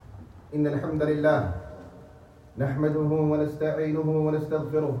إن الحمد لله نحمده ونستعينه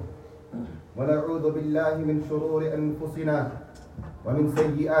ونستغفره ونعوذ بالله من شرور أنفسنا ومن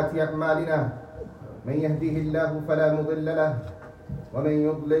سيئات أعمالنا من يهده الله فلا مضل له ومن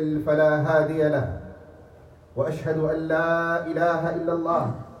يضلل فلا هادي له وأشهد أن لا إله إلا الله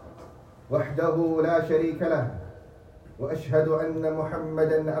وحده لا شريك له وأشهد أن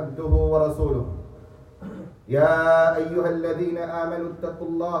محمدا عبده ورسوله يا أيها الذين آمنوا اتقوا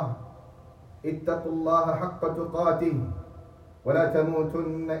الله حق تقاته ولا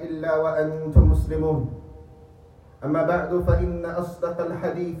تموتن إلا وأنتم مسلمون أما بعد فإن أصدق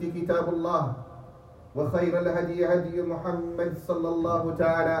الحديث كتاب الله وخير الهدي هدي محمد صلى الله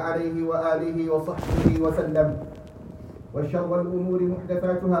تعالى عليه وآله وصحبه وسلم وشر الأمور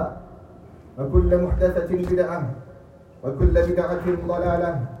محدثاتها وكل محدثة بدعة وكل بدعة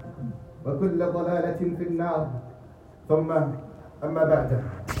ضلالة وكل ضلالة في النار ثم أما بعد.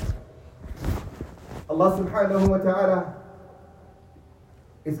 Allah subhanahu wa ta'ala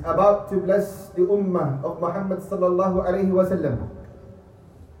is about to bless the ummah of Muhammad sallallahu alayhi wa sallam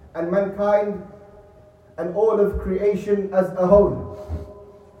and mankind and all of creation as a whole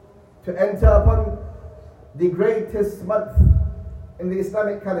to enter upon the greatest month in the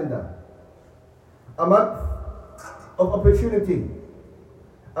Islamic calendar, a month of opportunity,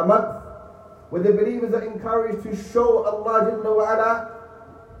 a month where the believers are encouraged to show Allah Jalla wa Ala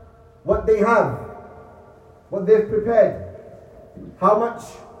what they have, what they've prepared, how much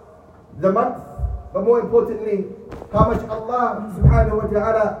the month, but more importantly, how much Allah subhanahu wa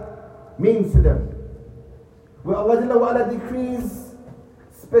ta'ala means to them. Where Allah Jalla wa Ala decrees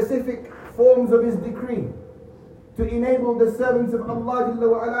specific forms of His decree to enable the servants of Allah Jalla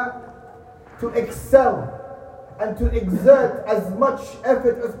wa Ala to excel and to exert as much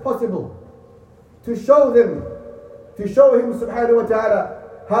effort as possible to show Him subhanahu wa ta'ala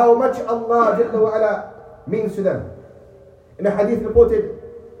how much Allah Jalla wa Ala means to them. In a hadith reported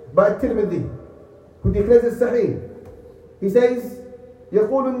by Tirmidhi, who declares it Sahih, he says,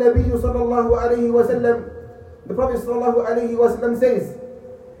 يقول النبي صلى الله عليه وسلم, the Prophet صلى الله عليه وسلم says,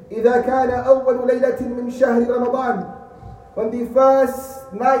 إذا كان أول ليلة من شهر رمضان, when the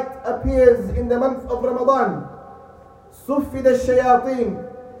first night appears in the month of Ramadan, صفد الشياطين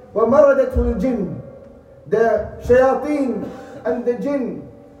ومردته الجن, the shayateen and the jinn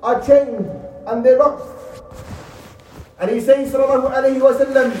are chained and they locked. And he says sallallahu alayhi wa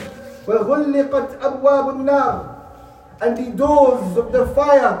sallam, وَغُلِّقَتْ أَبْوَابُ النَّارِ, and the doors of the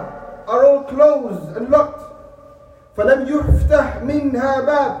fire are all closed and locked. فَلَمْ يُفْتَحْ مِنْهَا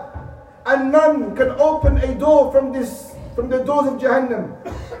بَابٍ, and none can open a door from the doors of Jahannam.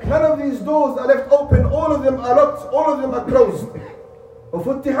 None of these doors are left open, all of them are locked, all of them are closed.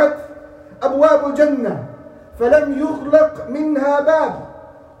 وَفُتِحَتْ أَبْوَابُ الْجَنَّةِ فَلَمْ يُغْلَقْ مِنْهَا بَابٍ,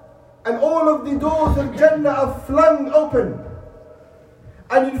 and all of the doors of Jannah are flung open,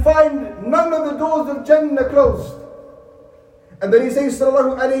 and you find none of the doors of Jannah closed. And then he says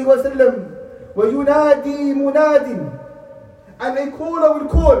sallallahu alayhi wa sallam, وَيُنَادِي مُنَادٍ, and a caller will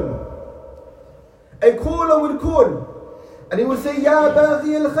call, and he will say, يَا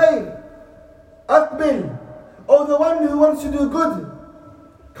بَاغِيَ الْخَيْرِ أَقْبِلْ, oh the one who wants to do good,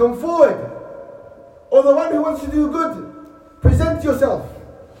 come forward. Or the one who wants to do good, present yourself.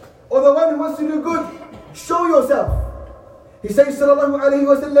 Or the one who wants to do good, show yourself. He says sallallahu alayhi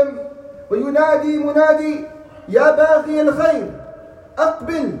wa sallam, وَيُنَادِي مُنَادِي يَا بَاغِيَ الْخَيْرِ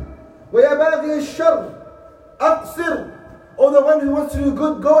أَقْبِلْ وَيَا بَاغِيَ الشَّرِّ أَقْصِرْ, or the one who wants to do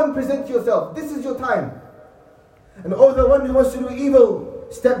good, go and present yourself. This is your time. And oh, the one who wants to do evil,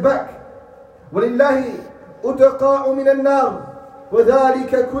 step back. وَلِلَّهِ أُتَقَاءُ مِنَ النَّارِ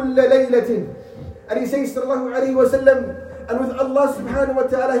وَذَلِكَ كُلَّ لَيْلَةٍ. And he says sallallahu alayhi wa sallam, and with Allah subhanahu wa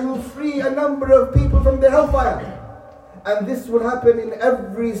ta'ala He will free a number of people from the hellfire. And this will happen in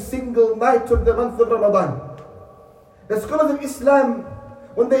every single night of the month of Ramadan. The scholars of Islam,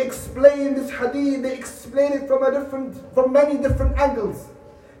 when they explain this hadith, they explain it from many different angles.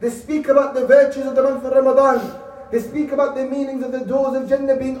 They speak about the virtues of the month of Ramadan. They speak about the meanings of the doors of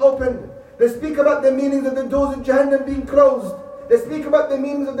Jannah being opened. They speak about the meanings of the doors of Jahannam being closed. They speak about the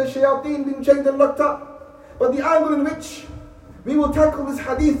meanings of the shayateen being chained and locked up. But the angle in which we will tackle this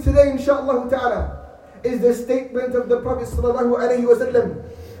hadith today, inshaAllah ta'ala, is the statement of the Prophet sallallahu alayhi wa sallam,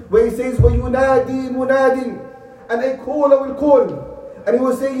 where he says, وَيُنَادِي مُنَادٍ, and a caller will call, and he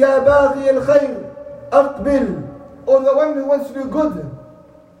will say, يَا بَاغِيَ الْخَيْرِ أَقْبِلْ, or the one who wants to do good,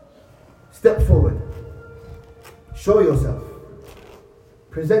 step forward, show yourself,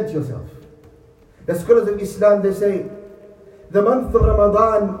 present yourself. The scholars of Islam, they say, the month of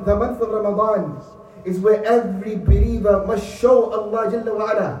Ramadan is where every believer must show Allah Jalla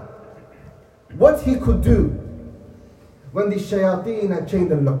wa Ala what he could do when the shayateen are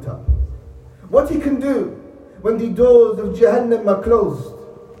chained and locked up. What he can do when the doors of Jahannam are closed.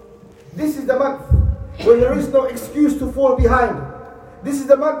 This is the month where there is no excuse to fall behind. This is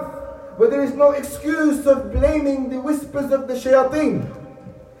the month where there is no excuse of blaming the whispers of the shayateen.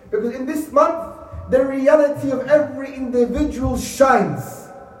 Because in this month, the reality of every individual shines.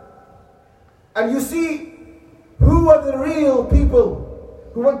 And you see who are the real people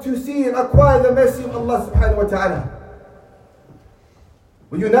who want to see and acquire the mercy of Allah subhanahu wa ta'ala.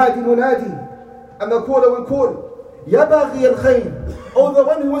 وَيُنَادِي مُنَادِي, and the caller will call, يَا بَاغِيَ الْخَيْرِ, oh, the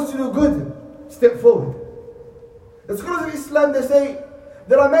one who wants to do good, step forward. The scholars of Islam, they say,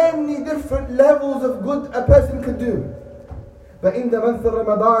 there are many different levels of good a person can do. But in the month of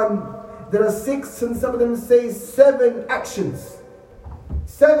Ramadan, there are 6, and some of them say 7 actions.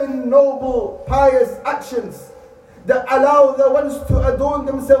 7 noble, pious actions that allow the ones to adorn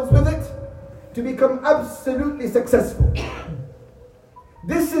themselves with it to become absolutely successful.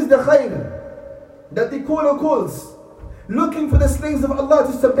 This is the khayr that the caller calls, looking for the slaves of Allah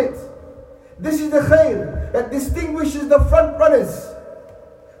to submit. This is the khayr that distinguishes the front runners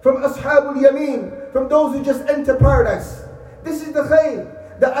from Ashabul Yameen, from those who just enter paradise. This is the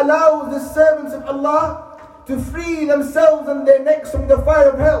khayr that allows the servants of Allah to free themselves and their necks from the fire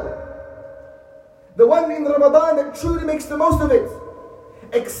of hell. The one in Ramadan that truly makes the most of it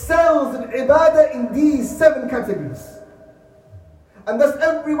excels in ibadah in these 7 categories. And thus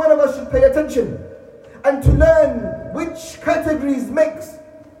every one of us should pay attention and to learn which categories make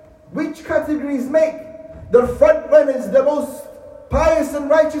the front runners the most pious and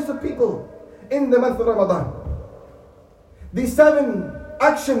righteous of people in the month of Ramadan. These 7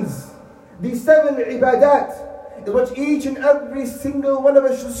 actions, these 7 ibadat, is what each and every single one of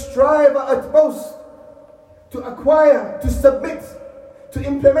us should strive at utmost to acquire, to submit, to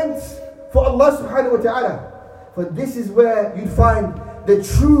implement for Allah subhanahu wa ta'ala. For this is where you'd find the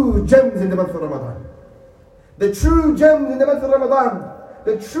true gems in the month of Ramadan. The true gems in the month of Ramadan,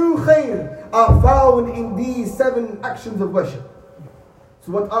 the true khair are found in these 7 actions of worship.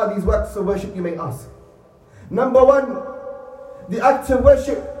 So what are these works of worship, you may ask? Number 1, the act of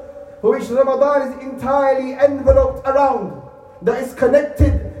worship for which Ramadan is entirely enveloped around, that is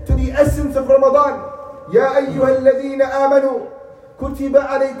connected to the essence of Ramadan. يا أيها الذين آمنوا كتب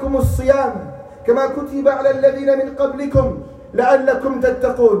عليكم الصيام كما كتب على الذين من قبلكم لعلكم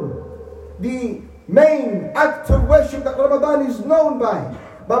تتقون. The main act of worship that Ramadan is known by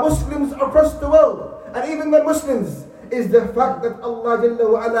Muslims across the world, and even by Muslims, is the fact that Allah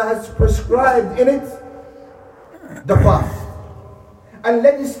Jalla wa Ala has prescribed in it the fast and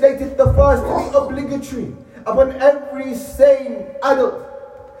legislated the fast to be obligatory upon every sane adult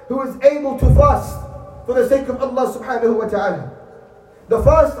who is able to fast for the sake of Allah subhanahu wa ta'ala. The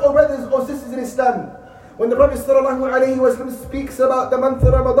fast, oh brothers or sisters in Islam, when the Prophet sallallahu alayhi wa sallam speaks about the month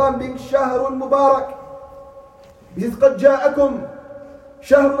of Ramadan being Shahrul Mubarak, he says, قَدْ جَاءَكُمْ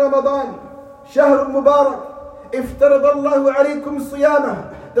شَهْرُ رَمَضَانِ شَهْرُ الْمُبَارَكِ افترض الله عليكم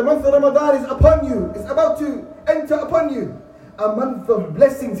صيامه. The month of Ramadan is upon you, is about to enter upon you. A month of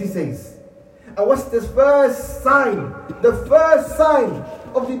blessings, he says. And what's the first sign? The first sign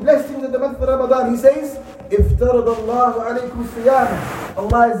of the blessings of the month of Ramadan, he says, افترض الله عليكم صيامه.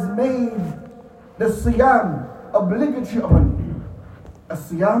 Allah has made the siyam obligatory upon you. A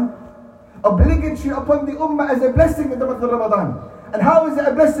siyam obligatory upon the ummah as a blessing in the month of Ramadan. And how is it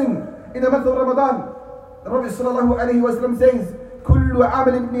a blessing in the month of Ramadan? The Prophet sallallahu alayhi wa sallam says, كل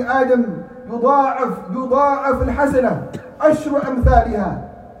عمل ابن آدم يضاعف الحسنة عشر أمثالها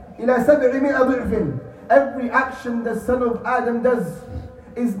إلى 700 ضعف. Every action the son of Adam does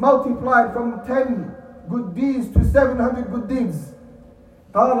is multiplied from 10 good deeds to 700 good deeds.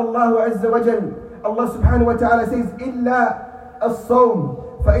 قال الله عز وجل, Allah subhanahu wa ta'ala says, إلا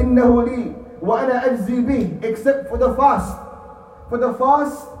الصوم فإنه لي وأنا أجزي به, except for the fast. For the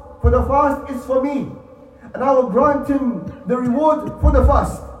fast is for me, and I will grant him the reward for the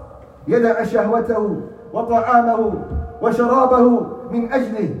fast. يدع شهوته وطعامه وشرابه من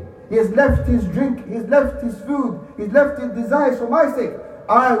أجله. He has left his drink, he has left his food, he has left his desires for my sake.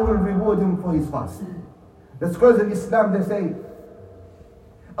 I will reward him for his fast. The scholars of Islam, they say,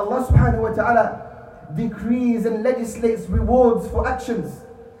 Allah subhanahu wa ta'ala decrees and legislates rewards for actions.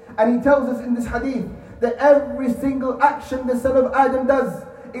 And he tells us in this hadith that every single action the son of Adam does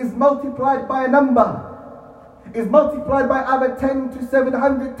is multiplied by a number. Is multiplied by either 10 to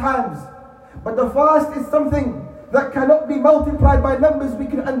 700 times. But the fast is something that cannot be multiplied by numbers we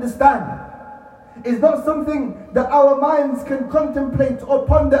can understand. It's not something that our minds can contemplate or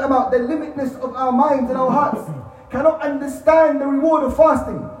ponder about. The limitless of our minds and our hearts cannot understand the reward of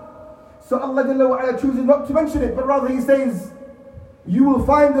fasting. So Allah Jalla wa Ala chooses not to mention it, but rather He says, you will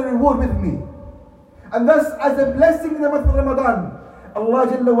find the reward with me. And thus, as a blessing in the month of Ramadan, Allah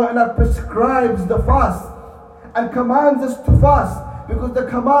Jalla wa Ala prescribes the fast and commands us to fast, because the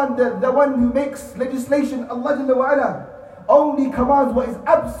commander, the one who makes legislation, Allah Jalla wa Ala, only commands what is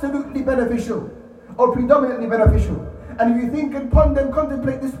absolutely beneficial or predominantly beneficial. And if you think and ponder and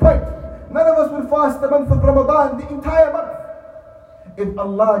contemplate this point, none of us will fast the month of Ramadan, the entire month, if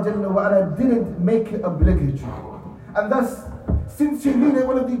Allah Jalla wa Ala didn't make it obligatory. And thus, since you knew that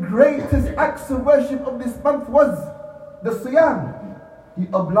one of the greatest acts of worship of this month was the Siyam, He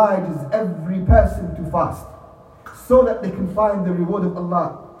obliges every person to fast, so that they can find the reward of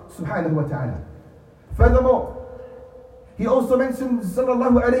Allah subhanahu wa ta'ala. Furthermore, He also mentions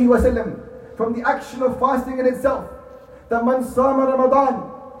sallallahu alayhi wa sallam, from the action of fasting in itself, that man sama Ramadan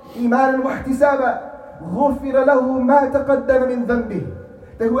imanan wa ihtisaba ghufira lahu ma taqaddama min dhanbih.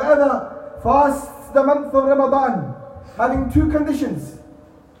 That whoever fasts the month of Ramadan having two conditions,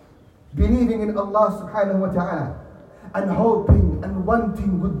 believing in Allah subhanahu wa ta'ala and hoping and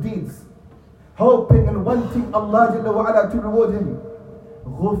wanting good deeds, hoping and wanting Allah Jalla wa Ala to reward him,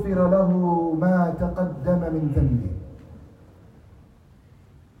 غُفِرَ لَهُ مَا تَقَدَّمَ مِنْ ذَنْبِهِ.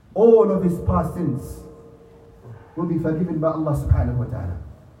 All of his past sins will be forgiven by Allah subhanahu wa ta'ala.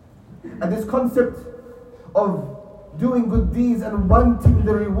 And this concept of doing good deeds and wanting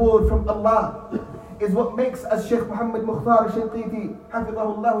the reward from Allah is what makes, as Shaykh Muhammad Mukhtar Shaykh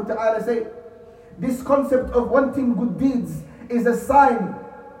Hafidhahullah ta'ala say, this concept of wanting good deeds is a sign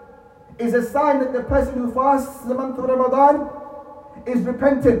that the person who fasts the month of Ramadan is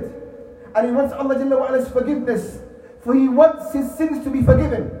repentant, and he wants Allah Jalla wa Ala's forgiveness, for he wants his sins to be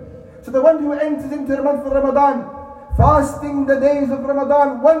forgiven. So the one who enters into the month of Ramadan, fasting the days of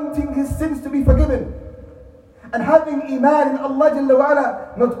Ramadan, wanting his sins to be forgiven, and having iman in Allah Jalla wa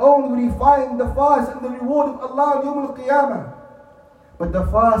Ala, not only will he find the fast and the reward of Allah on Yawm al-Qiyamah, but the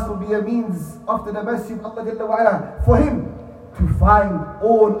fast will be a means, after the mercy of Allah Jalla wa Ala, for him to find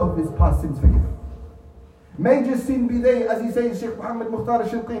all of his past sins forgiven. Major sin be they, as he says, Shaykh Muhammad Mukhtar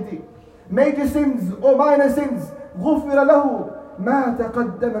al-Shinqiti, major sins or minor sins, غُفِرَ لَهُ مَا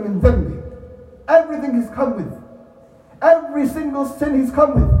تَقَدَّمَ مِنْ ذَنْبِهِ. Everything he's come with, every single sin he's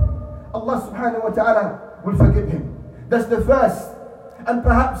come with, Allah subhanahu wa ta'ala will forgive him. That's the first and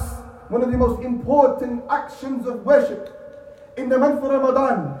perhaps one of the most important actions of worship in the month of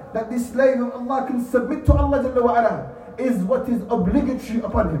Ramadan that this slave of Allah can submit to Allah Jalla wa Ala, is what is obligatory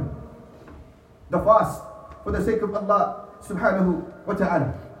upon him: the fast, for the sake of Allah subhanahu wa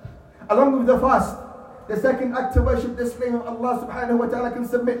ta'ala. Along with the fast, the second act of worship the slave of Allah subhanahu wa ta'ala can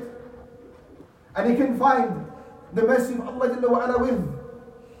submit, and he can find the mercy of Allah Jalla wa Ala with,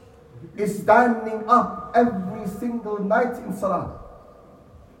 is standing up every single night in salah.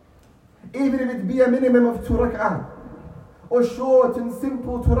 Even if it be a minimum of 2 rak'ah, or short and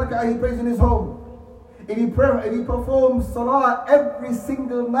simple 2 rak'ah he prays in his home. If he performs salah every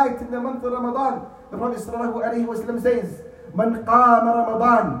single night in the month of Ramadan, the Prophet sallallahu alayhi wa sallam says, Man qama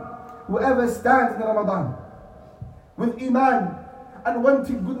Ramadan, whoever stands in Ramadan with iman and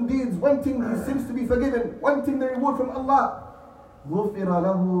wanting good deeds, wanting his sins to be forgiven, wanting the reward from Allah, غُفِرَ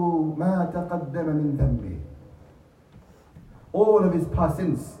لَهُ مَا تَقَدَّمَ مِنْ ذَنْبِهِ. All of his past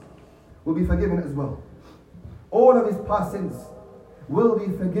sins will be forgiven as well. All of his past sins will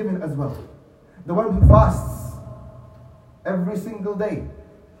be forgiven as well. The one who fasts every single day,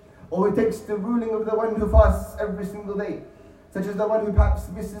 or who takes the ruling of the one who fasts every single day, such as the one who perhaps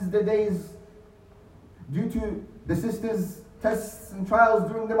misses the days due to the sister's tests and trials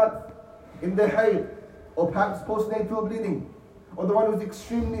during the month, in their hayd, or perhaps postnatal bleeding, or the one who's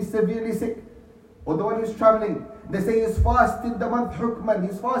extremely severely sick, or the one who's traveling. They say he's fasted the month hukman,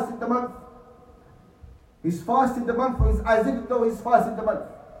 he's fasted the month, or he's as if though he's fasted the month.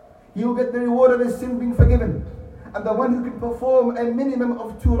 He will get the reward of his sin being forgiven. And the one who can perform a minimum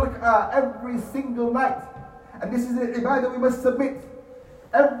of 2 rak'ah every single night, and this is the ibadah we must submit,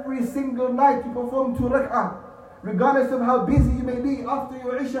 every single night you perform 2 rak'ah, regardless of how busy you may be after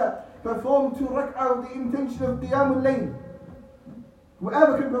your Isha, perform 2 rak'ah with the intention of Qiyamul Layl.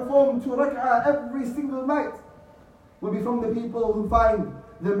 Whoever can perform 2 rak'ah every single night will be from the people who find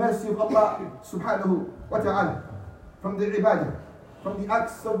the mercy of Allah subhanahu wa ta'ala. From the ibadah, from the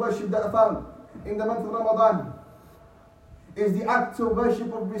acts of worship that are found in the month of Ramadan, is the act of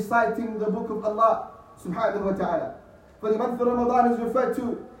worship of reciting the book of Allah subhanahu wa ta'ala. For the month of Ramadan is referred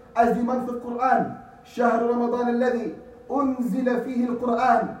to as the month of Quran. شهر رمضان الذي أنزل فيه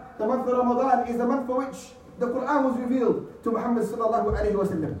القرآن. The month of Ramadan is the month for which the Quran was revealed to Muhammad sallallahu alayhi wa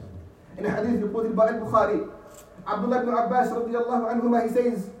sallam. In a hadith reported by Al-Bukhari, Abdullah ibn Abbas radiyallahu anhuma, he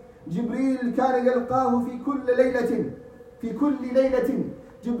says, Jibreel كان يلقاه في كل ليلة.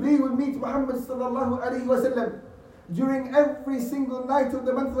 Jibreel would meet Muhammad sallallahu alayhi wa sallam during every single night of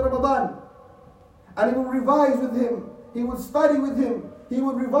the month of Ramadan. And he would revise with him, he would study with him, he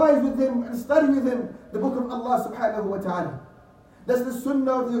would revise with him and study with him the book of Allah subhanahu wa ta'ala. That's the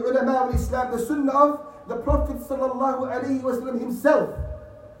sunnah of the ulama of Islam, the sunnah of the Prophet sallallahu alayhi wa sallam himself,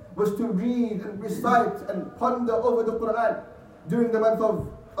 was to read and recite and ponder over the Quran during the month of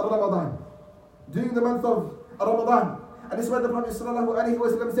Ramadan. During the month of Ramadan. And this is why the Prophet sallallahu alayhi wa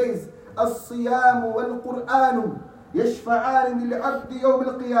sallam says, الصيام والقرآن يشفعان للعبد يوم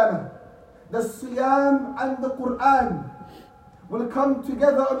القيامة. The Siyam and the Quran will come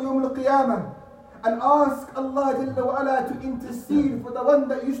together on Yawm al-Qiyamah and ask Allah Jalla wa Ala to intercede for the one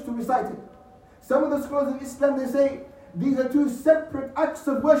that used to recite it. Some of the scholars of Islam, they say these are two separate acts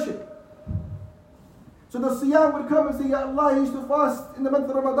of worship. So the Siyam will come and say, Ya Allah, you used to fast in the month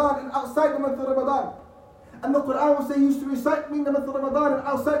of Ramadan and outside the month of Ramadan. And the Quran will say, you used to recite me in the month of Ramadan and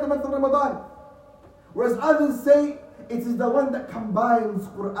outside the month of Ramadan. Whereas others say, it is the one that combines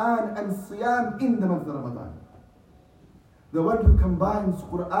Quran and Siyam in the month of Ramadan. The one who combines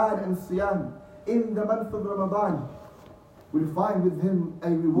Quran and Siyam in the month of Ramadan will find with him a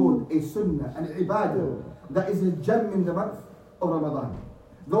reward, a sunnah, an ibadah that is a gem in the month of Ramadan.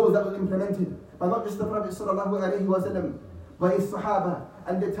 Those that were implemented by not just the Prophet sallallahu alaihi wasallam, by his Sahaba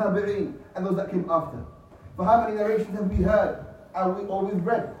and the Tabi'een and those that came after. For how many narrations have we heard or we've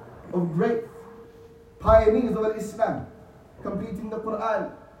read of great pioneers of Islam completing the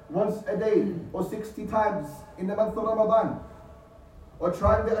Quran once a day or 60 times in the month of Ramadan, or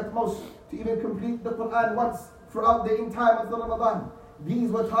trying their utmost to even complete the Quran once throughout the entire month of Ramadan. These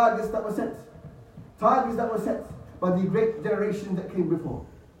were targets that were set by the great generation that came before.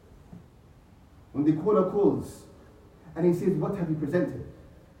 When the caller calls and he says, what have you presented?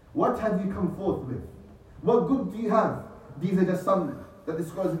 What have you come forth with? What good do you have? These are just some that the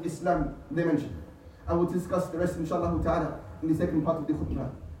scholars of Islam, they mention. I will discuss the rest inshallah ta'ala in the second part of the khutbah.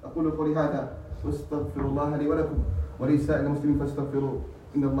 أقول قولي هذا واستغفر الله لي ولكم ولسائر المسلمين فاستغفروا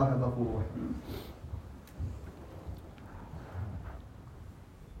إن الله غفور رحيم.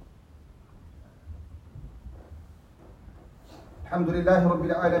 الحمد لله رب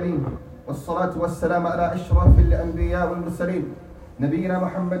العالمين والصلاة والسلام على أشرف الأنبياء والمرسلين نبينا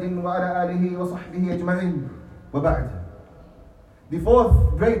محمد وعلى آله وصحبه أجمعين وبعد. The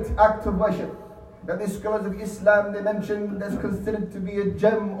fourth great act of worship that the scholars of Islam, they mentioned that's considered to be a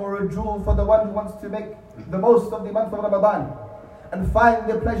gem or a jewel for the one who wants to make the most of the month of Ramadan and find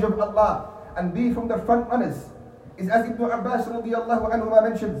the pleasure of Allah and be from the front runners, is as Ibn Abbas radiyallahu anhuma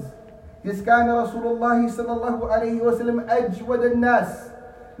mentions, yes, كان رسول الله صلى الله عليه وسلم أجود الناس.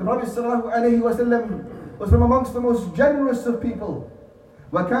 The Prophet sallallahu alayhi wa sallam was from amongst the most generous of people.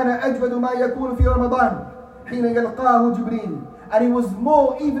 وكان أجود ما يكون في رمضان حين يلقاه جبريل. And he was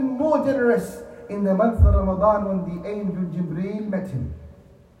even more generous in the month of Ramadan when the angel Jibreel met him.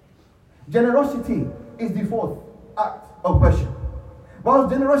 Generosity is the fourth act of worship. While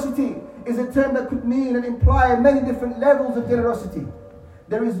generosity is a term that could mean and imply many different levels of generosity,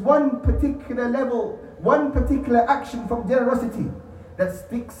 there is one particular level, one particular action from generosity that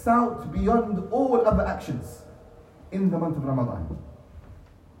sticks out beyond all other actions in the month of Ramadan.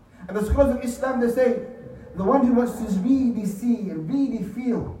 And the scholars of Islam, they say, the one who wants to really see and really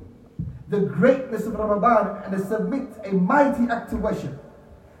feel the greatness of Ramadan and to submit a mighty act of worship,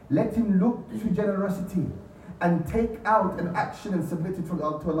 let him look to generosity and take out an action and submit it to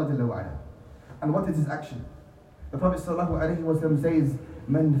Allah Jalla wa Ala. And what is his action? The Prophet sallallahu alaihi wasallam says,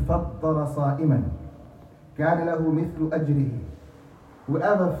 "Man fattara sa'iman, kana lahu mithlu ajrihi."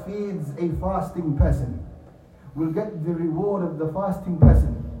 Whoever feeds a fasting person will get the reward of the fasting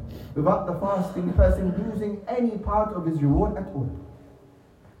person without the fasting person losing any part of his reward at all.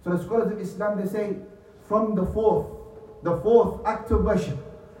 So the scholars of Islam, they say, from the fourth act of worship,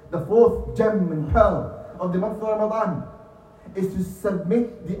 the fourth gem and pearl of the month of Ramadan is to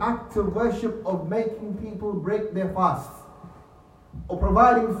submit the act of worship of making people break their fasts or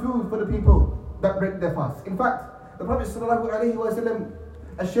providing food for the people that break their fasts. In fact, the Prophet ﷺ,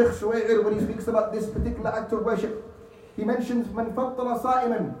 as Shaykh when he speaks about this particular act of worship, he mentions man fattara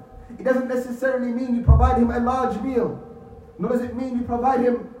sa'iman. It doesn't necessarily mean you provide him a large meal, nor does it mean you provide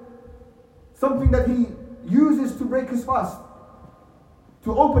him something that he uses to break his fast,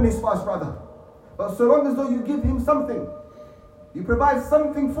 to open his fast rather. But so long as though you give him something, you provide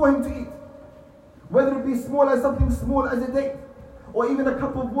something for him to eat, whether it be something small as a date, or even a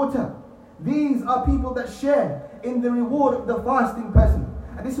cup of water, these are people that share in the reward of the fasting person.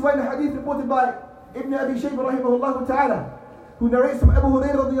 And this is why in the hadith reported by Ibn Abi Shaykh rahimahullah ta'ala, who narrates from Abu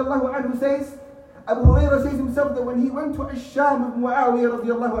Hurairah radiallahu anhu says, Abu Hurairah says himself that when he went to Ash-Sham with Muawiyah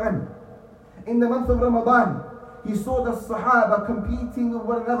radiallahu anhu, in the month of Ramadan, he saw the Sahaba competing with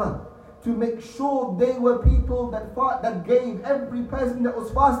one another to make sure they were people that gave every person that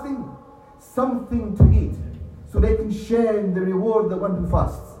was fasting something to eat, so they can share in the reward of the one who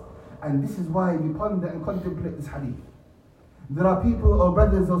fasts. And this is why we ponder and contemplate this hadith. There are people or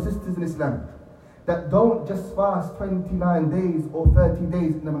brothers or sisters in Islam that don't just fast 29 days or 30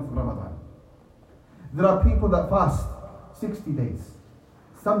 days in the month of Ramadan. There are people that fast 60 days,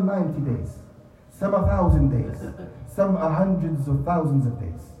 some 90 days, some 1,000 days, some are hundreds of thousands of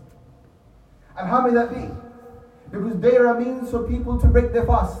days. And how may that be? Because they are a means for people to break their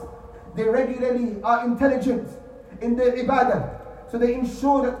fast. They regularly are intelligent in their ibadah. So they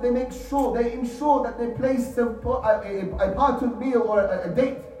ensure that they place a part of meal or a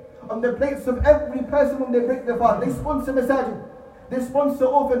date on the plates of every person when they break their fast. They sponsor masajid. They sponsor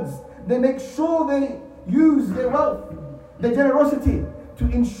orphans. They make sure they use their wealth, their generosity, to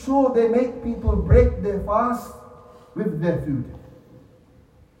ensure they make people break their fast with their food.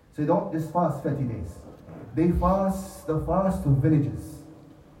 So they don't just fast 30 days. They fast the fast of villages,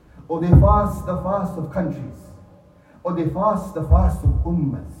 or they fast the fast of countries, or they fast the fast of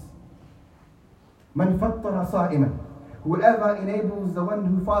ummahs. Man fattara sa'iman. Whoever enables the one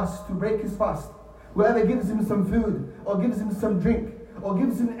who fasts to break his fast, whoever gives him some food, or gives him some drink, or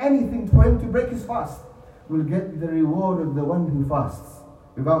gives him anything for him to break his fast, will get the reward of the one who fasts,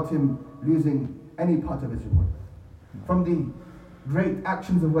 without him losing any part of his reward. From the great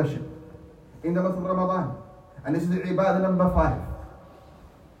actions of worship in the month of Ramadan, and this is the ibadah number 5,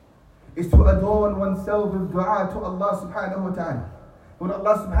 is to adorn oneself with dua to Allah subhanahu wa ta'ala. When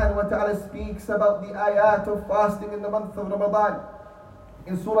Allah subhanahu wa ta'ala speaks about the ayat of fasting in the month of Ramadan,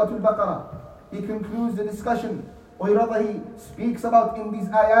 in Surah Al-Baqarah, He concludes the discussion, or rather He speaks about in these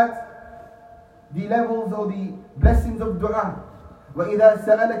ayat the levels or the blessings of dua. وَإِذَا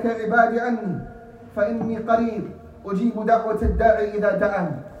سَأَلَكَ عِبَادِ عَنِّي فَإِنِّي قَرِيبٌ أُجِيبُ دَعْوَةَ الدَّاعِ إِذَا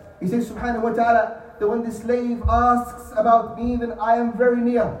دَعَانِ. He says subhanahu wa ta'ala that when the slave asks about me, then I am very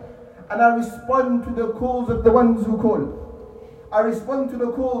near, and I respond to the calls of the ones who call. I respond to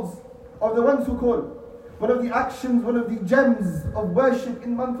the calls of the ones who call. One of the actions, one of the gems of worship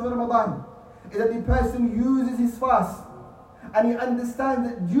in the month of Ramadan is that the person uses his fast and he understands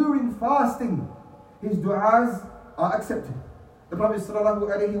that during fasting his du'as are accepted. The Prophet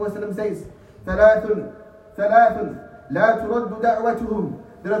ﷺ says, ثَلَاثٌ لَا تُرَدُّ دَعْوَتُهُمْ.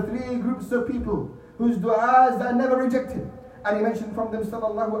 There are 3 groups of people whose du'as are never rejected. And he mentioned from them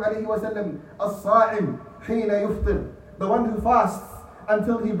sallallahu alayhi wa sallam, الصَّائِمْ حِينَ يُفْطِرُ, the one who fasts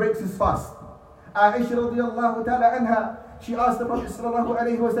until he breaks his fast. Aisha radiallahu ta'ala anha, she asked the Prophet sallallahu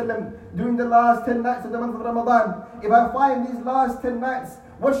alayhi wa sallam during the last 10 nights of the month of Ramadan, if I find these last 10 nights,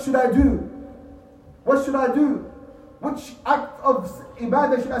 what should I do? What should I do? Which act of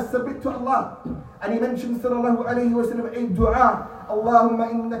ibadah should I submit to Allah? And he mentioned sallallahu alayhi wa sallam a dua,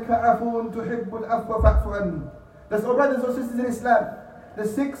 Allahumma innaka afoon tuhibbul afwa fa'fu anni. That's all, brothers or sisters in Islam. The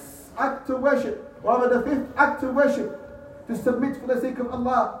 6th act of worship, or rather the 5th act of worship, to submit for the sake of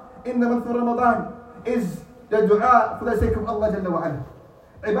Allah in the month of Ramadan is the dua for the sake of Allah Jalla wa Ala.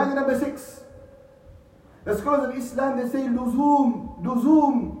 Ibadah number 6. The scholars of Islam, they say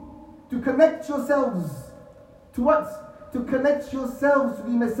luzum, to connect yourselves to what? To connect yourselves to the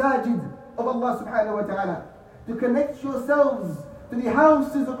masajid of Allah subhanahu wa ta'ala. To connect yourselves to the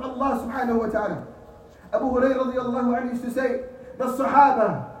houses of Allah subhanahu wa ta'ala. Abu Hurairah radiallahu anhu used to say, the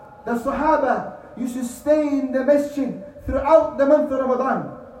Sahaba used to stay in the masjid throughout the month of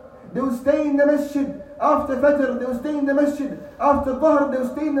Ramadan. They would stay in the masjid after Fajr, they would stay in the masjid after Dhuhr, they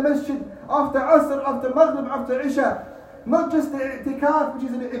would stay in the masjid after Asr, after Maghrib, after Isha. Not just the i'tikaf, which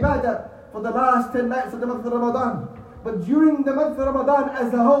is an ibadah for the last 10 nights of the month of Ramadan, but during the month of Ramadan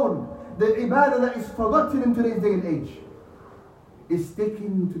as a whole, the ibadah that is forgotten in today's day and age is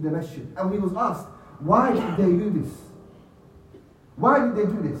sticking to the masjid. And he was asked, why did they do this? Why did they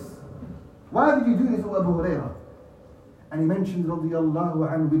do this? Why did you do this, O Abu Hurairah? And he mentioned, radiyallahu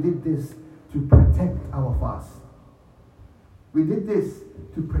anhu, we did this to protect our fast. We did this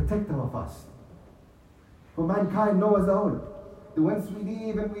to protect our fast. For mankind know as a whole, that once we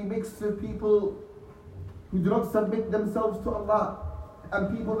leave and we mix with people who do not submit themselves to Allah,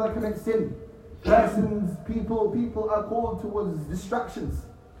 and people that commit sin, people are called towards distractions,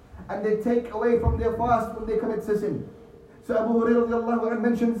 and they take away from their fast when they commit sin. So Abu Hurairah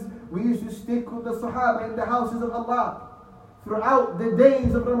mentions, we used to stick with the Sahaba in the houses of Allah throughout the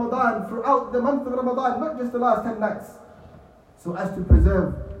days of Ramadan, throughout the month of Ramadan, not just the last 10 nights, so as to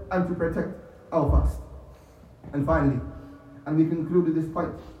preserve and to protect our fast. And finally, and we conclude with this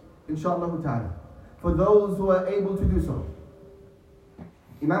point, inshallah ta'ala. For those who are able to do so,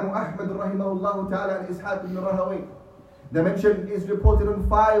 Imam Ahmad rahimahullah ta'ala and Ishaq ibn Rahawayh, the mention is reported on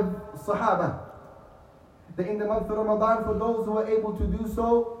 5 Sahaba that in the month of Ramadan, for those who are able to do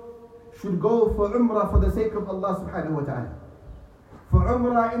so, should go for Umrah for the sake of Allah subhanahu wa ta'ala. For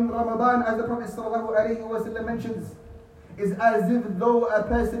Umrah in Ramadan, as the Prophet sallallahu alayhi wa sallam mentions, is as if though a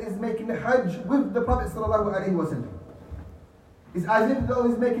person is making Hajj with the Prophet sallallahu alayhi wa sallam. It's as if though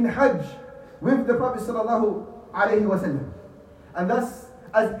he's making Hajj with the Prophet sallallahu alayhi wa sallam. And thus,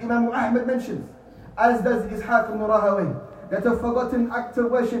 as Imam Ahmad mentions, as does Ishaq ibn Rahawayh, that a forgotten act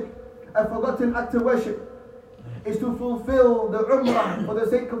of worship is to fulfill the Umrah for the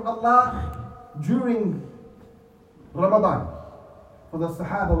sake of Allah during Ramadan. For the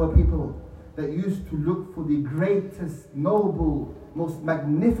Sahaba were people that used to look for the greatest, noble, most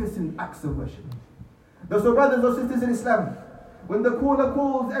magnificent acts of worship. So brothers or sisters in Islam, when the caller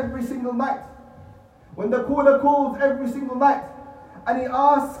calls every single night, and he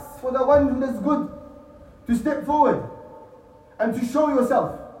asks for the one who is good to step forward and to show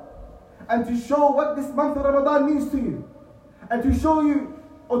yourself, and to show what this month of Ramadan means to you, and to show you,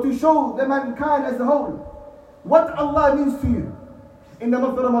 or to show the mankind as a whole, what Allah means to you in the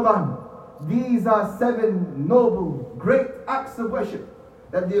month of Ramadan. These are 7 noble, great acts of worship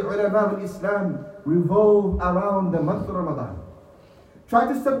that the ulama of Islam revolve around the month of Ramadan. Try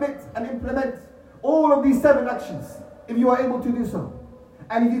to submit and implement all of these 7 actions if you are able to do so.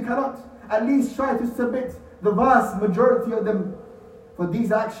 And if you cannot, at least try to submit the vast majority of them, for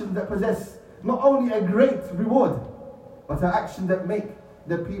these actions that possess not only a great reward, but are actions that make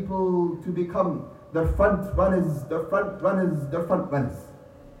the people to become the front runners.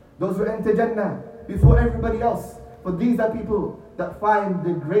 Those who enter Jannah before everybody else. For these are people that find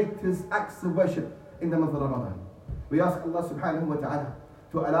the greatest acts of worship in the month of Ramadan. We ask Allah subhanahu wa ta'ala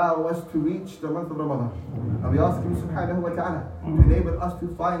to allow us to reach the month of Ramadan. And we ask Him subhanahu wa ta'ala to enable us to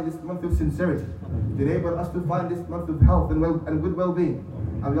find this month of sincerity, to enable us to find this month of health and good well-being.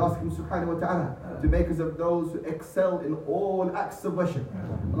 And we ask Him subhanahu wa ta'ala to make us of those who excel in all acts of worship,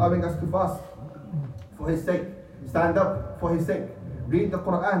 allowing us to fast for His sake, stand up for His sake, read the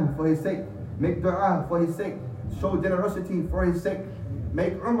Quran for His sake, make dua for His sake, show generosity for His sake,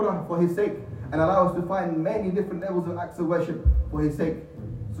 make umrah for His sake, and allow us to find many different levels of acts of worship for His sake,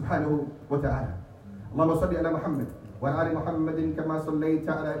 subhanahu wa ta'ala. Allahumma salli ala Muhammad wa ala ali Muhammadin kama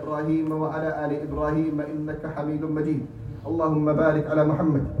sallayta ala Ibrahim wa ala ali Ibrahim innaka Hamidum Majid. Allahumma barik ala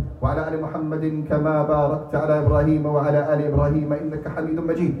Muhammad wa ala ali Muhammadin kama barakta ala Ibrahim wa ala ali Ibrahim innaka Hamidum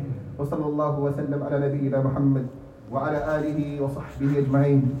Majid. Wa sallallahu wa sallam ala nabiyyina Muhammad wa ala alihi wa sahbihi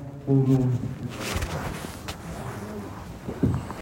ajma'in.